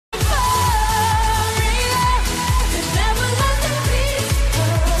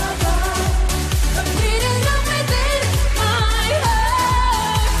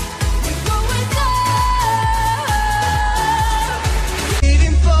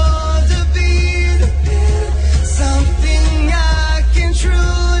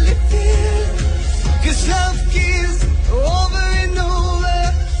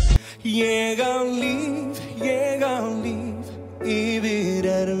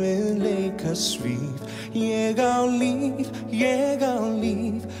hennes sviv. Ég á líf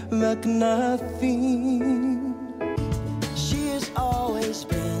vegna þín. She has always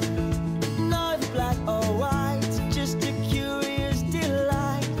been neither black or white, just a curious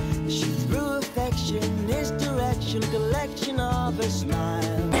delight. She threw affection, his direction, collection of her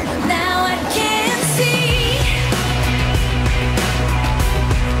smile. Now I can see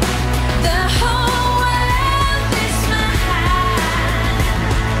the whole world is mine.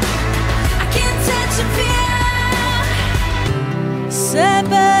 I can't touch a fear.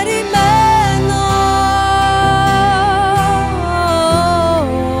 Separate mano,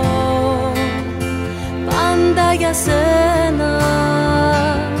 pantalla cena.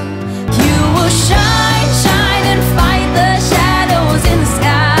 You will shine, shine and fight the shadows in the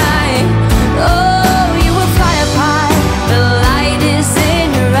sky. Oh, you will fly up high. The light is in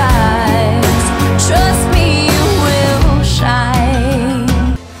your eyes. Trust me, you will shine.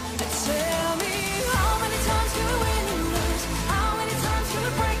 Tell me, how many times can we win and lose? How many times can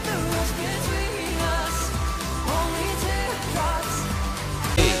we break the rules between us? Only two thoughts.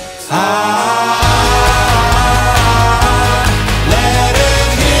 Let it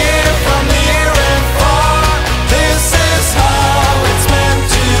hear from near and far. This is how it's meant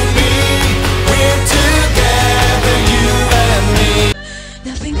to be. We're together, you and me.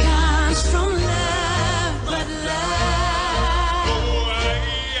 Nothing comes from love but love.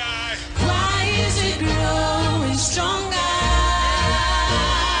 Why is it growing stronger?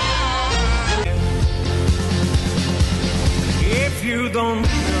 If you don't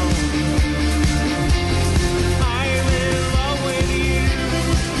know, I'm in love with you.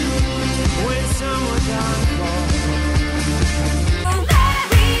 When someone down falls,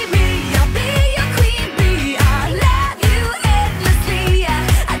 Marry me, I'll be your queen bee. I'll love you endlessly.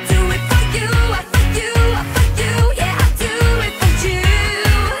 I do it for you, for you, for you. Yeah, I do it for you.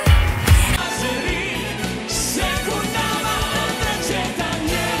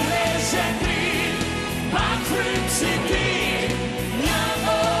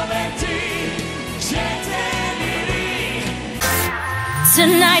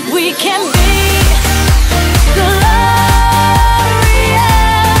 Tonight we can be the